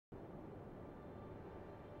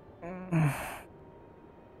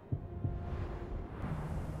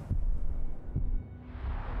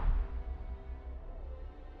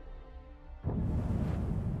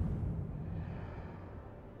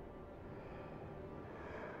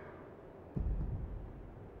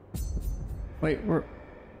Wait,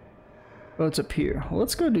 oh, it's up here. Well,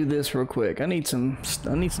 let's go do this real quick. I need some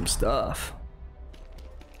stuff.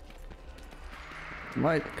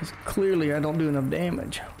 Right, because clearly I don't do enough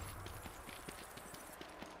damage.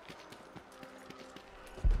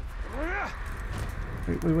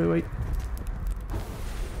 Wait.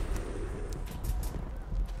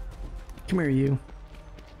 Come here, you.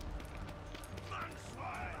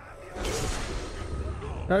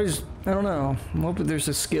 I don't know. I'm hoping there's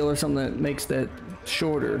a skill or something that makes that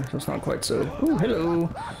shorter, so it's not quite so. Ooh, hello.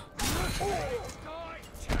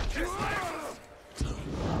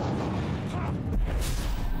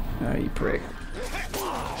 Ah, you prick.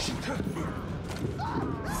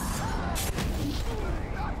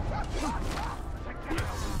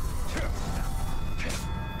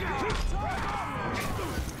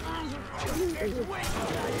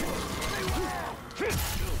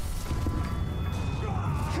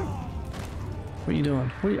 What are you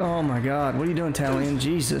doing? Oh my god, what are you doing, Talion?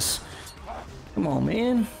 Jesus. Come on,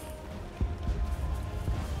 man.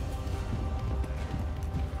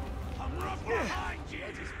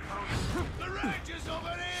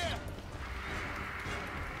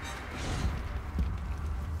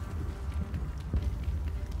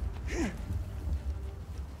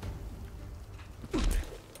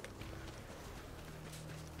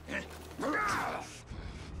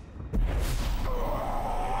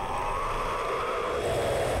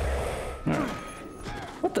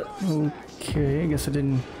 What the? Okay, I guess I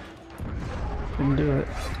didn't do it.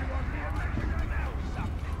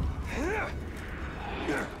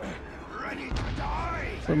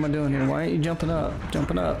 What am I doing here? Why ain't you jumping up?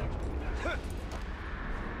 Jumping up.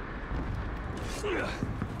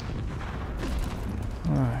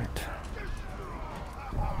 Alright.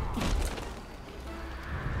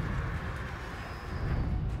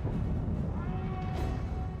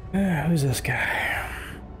 Who's this guy?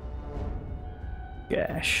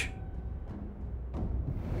 Gash.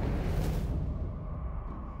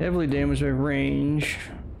 Heavily damaged by range.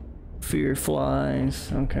 Fear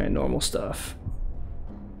flies. Okay, normal stuff.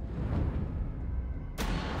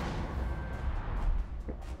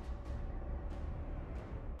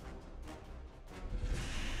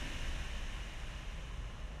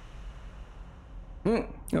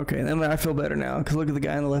 Okay, then I feel better now, because look at the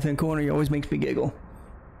guy in the left-hand corner, he always makes me giggle.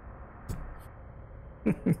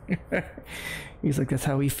 He's like, that's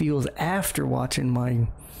how he feels after watching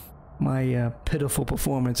my pitiful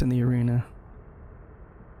performance in the arena.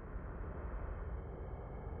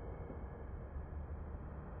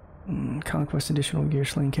 Conquest additional gear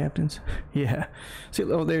slaying captains. Yeah. See,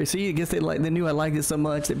 oh, there. See, I guess they knew I liked it so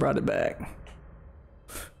much they brought it back.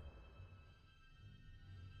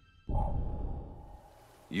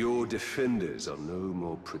 Your defenders are no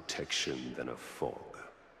more protection than a fog.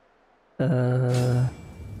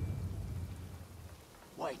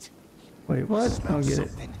 Wait, what? I don't get it.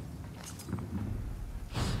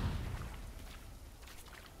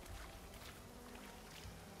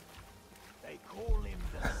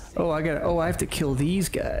 Oh, I have to kill these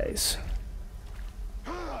guys.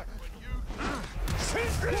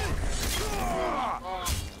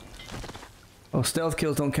 Oh, stealth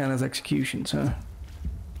kills don't count as executions, huh?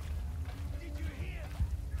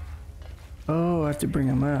 Oh, I have to bring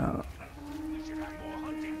them out.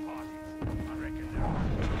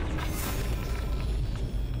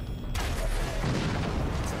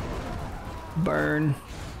 Burn.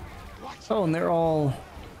 Oh, and they're all...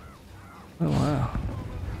 Oh, wow.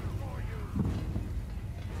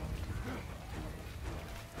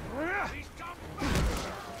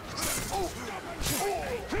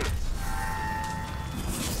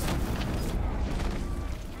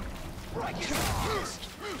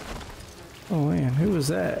 Oh man, who was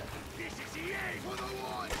that?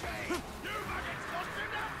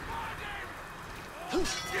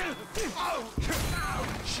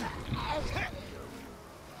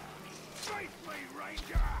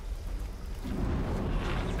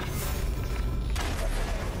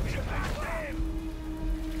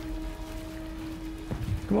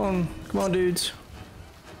 Come on, dudes.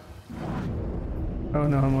 Oh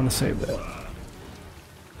no, I want to save that.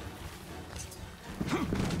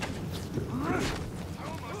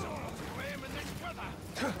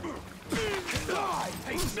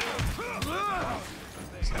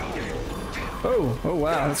 Oh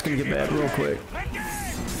wow, that's gonna get bad real quick.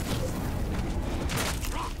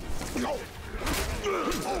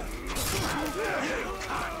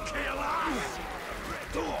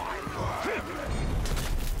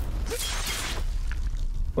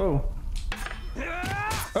 Whoa.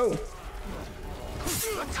 Oh.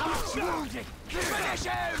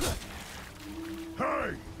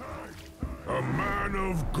 Hey! A man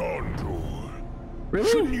of Gondor. Really?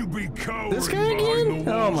 Shouldn't you be cowering This guy behind again?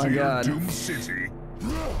 the Oh walls my of your God. Doom City?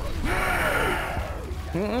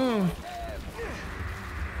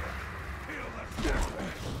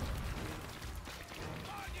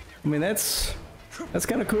 I mean, that's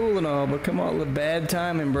kind of cool and all, but come on, the bad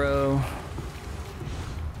timing, bro.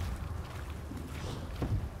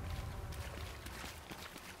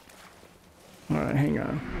 All right, hang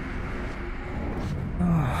on.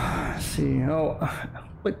 Oh, let's see. Oh,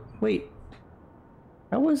 wait.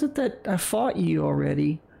 How was it that I fought you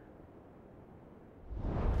already?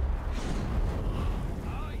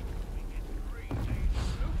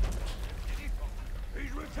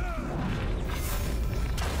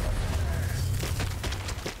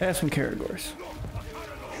 Have some Caragors.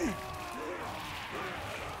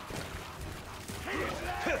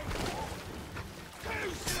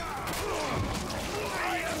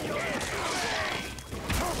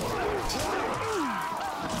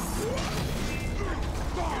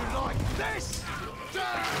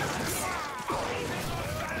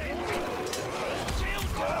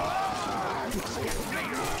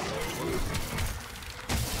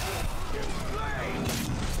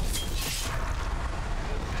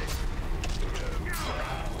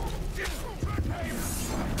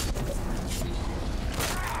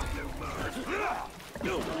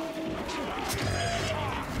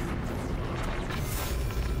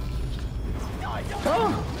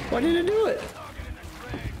 Oh, why did it do it?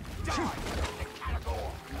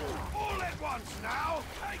 All at once now!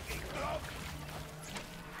 Take it, look!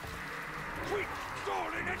 Quit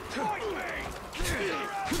stalling and fight me!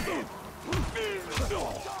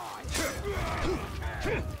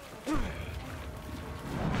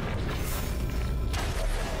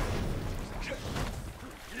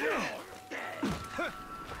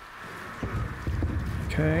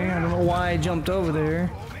 Okay, I don't know why I jumped over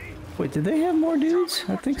there. Wait, did they have more dudes?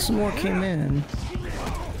 I think some more came in.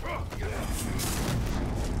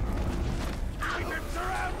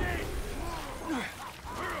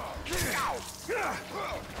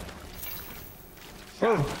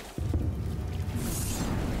 Oh.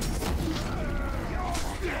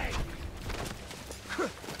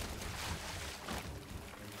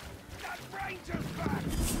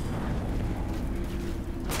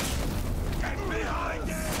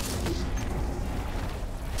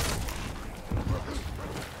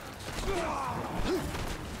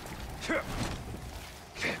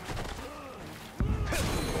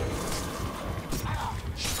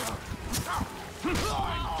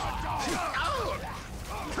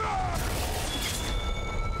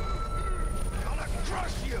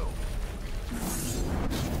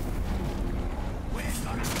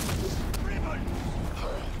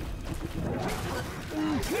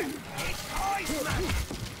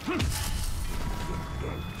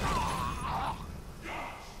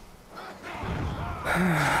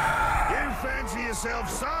 You fancy yourself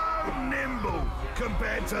so nimble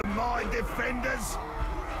compared to my defenders?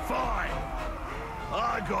 Fine.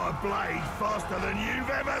 I got a blade faster than you've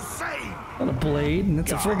ever seen. Not a blade, and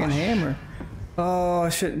it's a friggin' hammer. Oh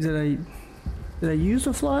shit! Did I use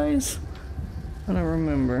the flies? I don't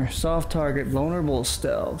remember. Soft target, vulnerable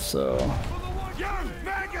stealth. So. You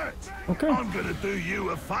maggot! Okay. I'm gonna do you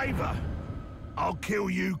a favor. I'll kill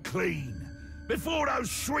you clean before those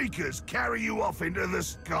shriekers carry you off into the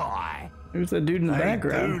sky. Who's that dude in the They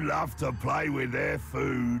background? do love to play with their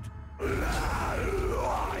food.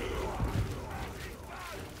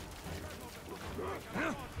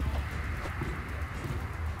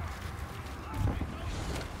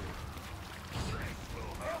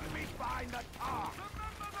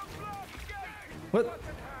 What?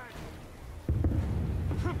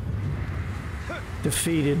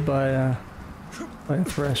 Defeated by a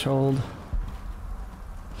threshold.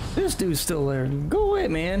 This dude's still there. Go away,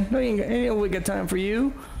 man. No, ain't we got time for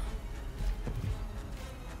you.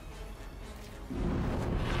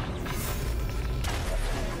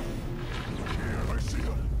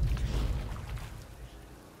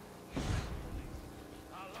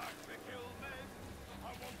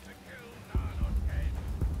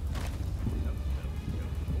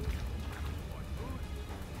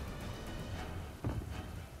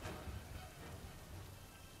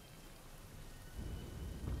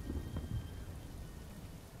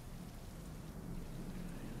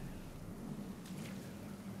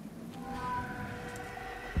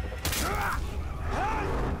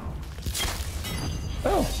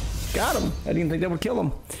 Oh, got him. I didn't think that would kill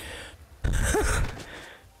him.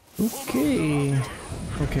 Okay.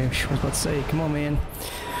 Okay, I was about to say, come on, man.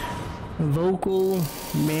 Vocal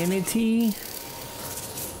manatee.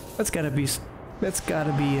 That's gotta be a it's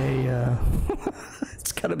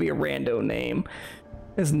gotta be a rando name.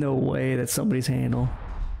 There's no way that's somebody's handle.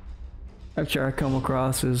 I'm sure I come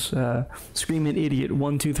across as Screaming Idiot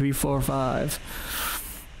 1 2 3 4 5.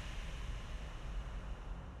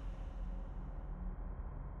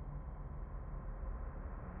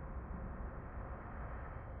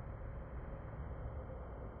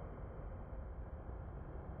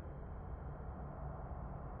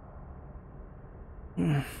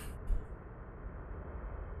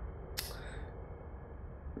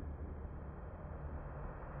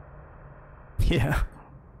 Yeah.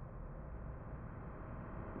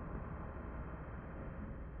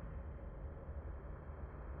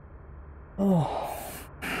 Oh.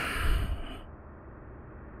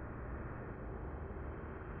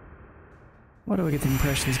 Why do I get the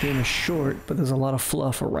impression this game is short, but there's a lot of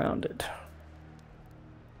fluff around it?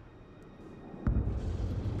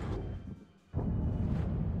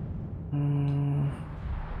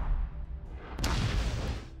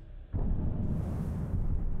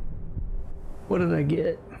 What did I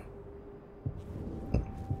get?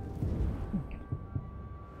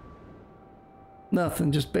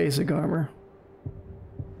 Nothing, just basic armor.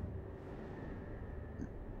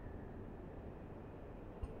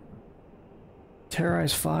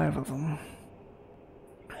 Terrorize 5 of them.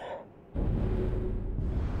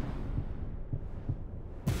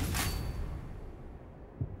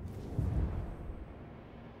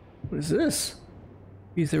 What is this?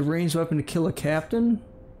 Use a ranged weapon to kill a captain?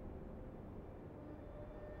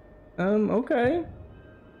 Okay.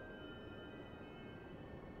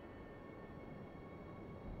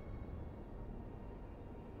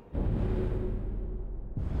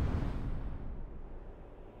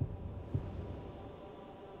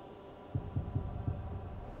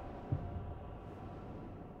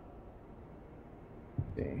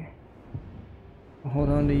 Okay. I'll hold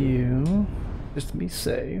on to you, just to be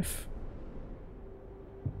safe.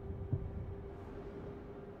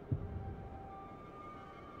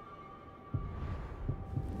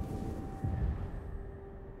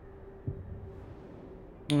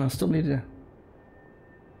 I still need to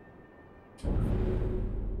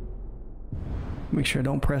make sure I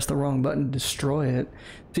don't press the wrong button to destroy it.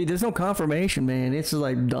 See, there's no confirmation, man. It's just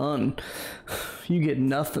like done. You get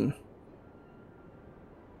nothing.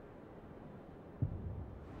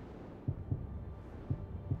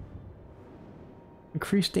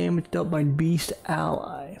 Increased damage dealt by beast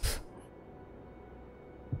allies.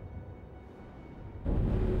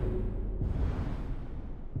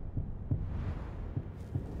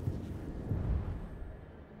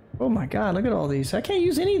 Oh my god, look at all these. I can't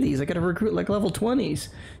use any of these. I gotta recruit like level 20s.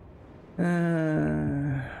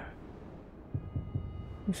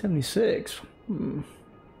 76.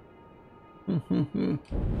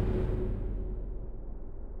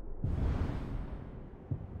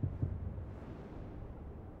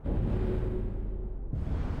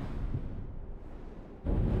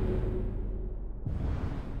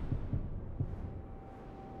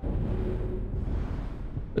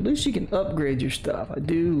 At least you can upgrade your stuff. I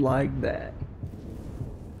do like that.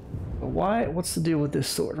 But why? What's the deal with this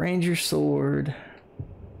sword? Ranger sword.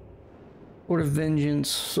 Sword of vengeance.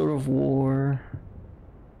 Sword of war.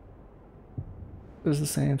 It's the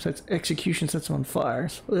same. Sets execution sets on fire.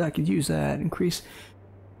 So I could use that. Increase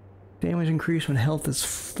damage increase when health is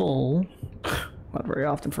full. Not very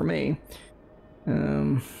often for me.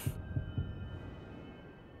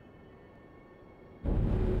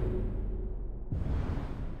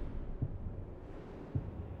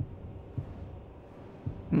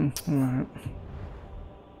 Alright.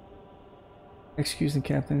 Excuse the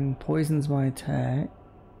captain. Poisons my attack.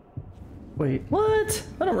 Wait, what?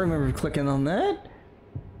 I don't remember clicking on that.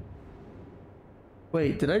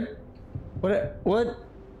 Wait, did I? What?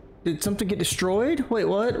 Did something get destroyed? Wait,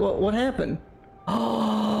 what happened?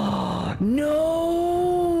 Oh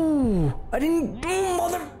no! I didn't.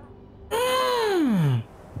 Mother.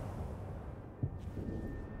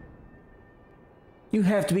 You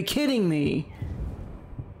have to be kidding me.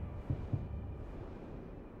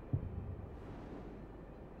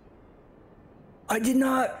 I did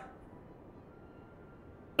not.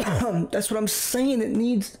 That's what I'm saying. It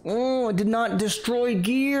needs. Oh, I did not destroy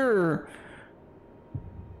gear.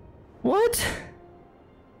 What?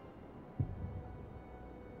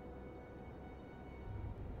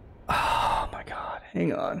 Oh my god.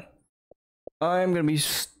 Hang on. I'm gonna be.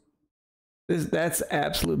 That's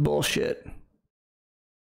absolute bullshit.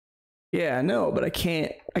 Yeah, I know, but I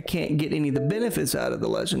can't get any of the benefits out of the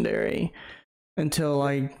legendary until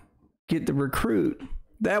I get the recruit.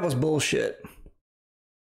 That was bullshit.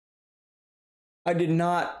 I did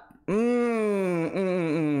not. I'm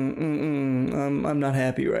not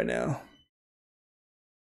happy right now.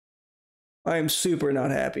 I am super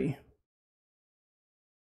not happy.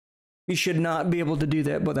 You should not be able to do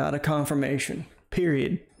that without a confirmation.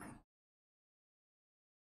 Period.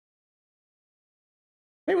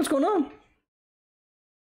 Hey, what's going on?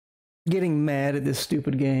 Getting mad at this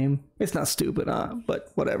stupid game. It's not stupid,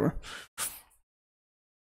 but whatever.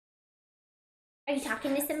 Are you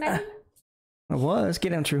talking to somebody? I was. Get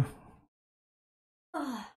down, True.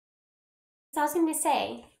 Oh. So I was going to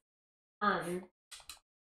say,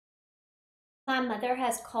 my mother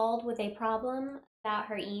has called with a problem about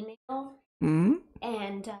her email. Mm-hmm.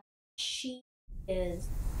 And she is,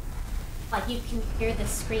 like, you can hear the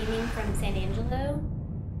screaming from San Angelo.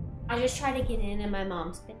 I just tried to get in and my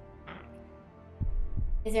mom's been hacked.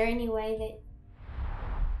 Is there any way that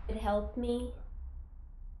could help me?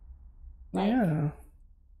 Like, yeah.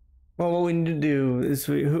 Well, what we need to do is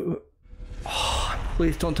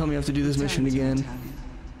please don't tell me I have to do this mission again. Talion.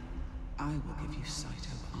 I will give you sight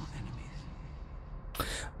of our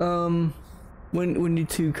enemies. When we need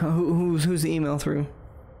to who's the email through?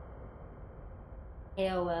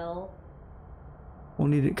 AOL. We'll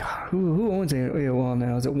need it. God, who owns AOL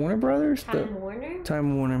now? Is it Warner Brothers? Time Warner?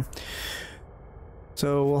 Time Warner.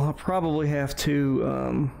 So we'll probably have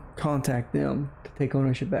to contact them to take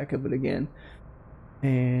ownership back of it again.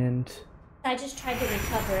 And I just tried to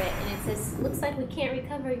recover it, and it says, looks like we can't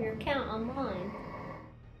recover your account online.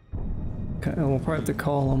 Okay, we'll probably have to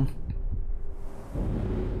call them.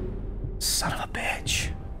 Son of a bitch.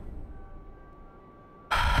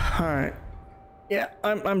 Alright. Yeah,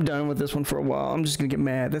 I'm done with this one for a while. I'm just gonna get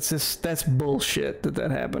mad. That's bullshit that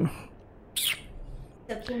happened.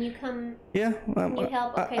 So can you come? Yeah, Can you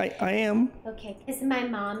help? Okay. I am. Okay, because my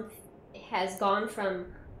mom has gone from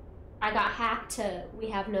I got hacked to we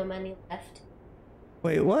have no money left.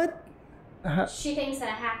 Wait, what? She thinks that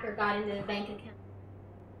a hacker got into the bank account.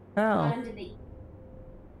 How? Got into the.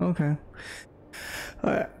 Okay.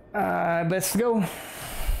 Alright, let's go.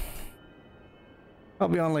 I'll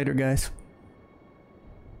be on later, guys.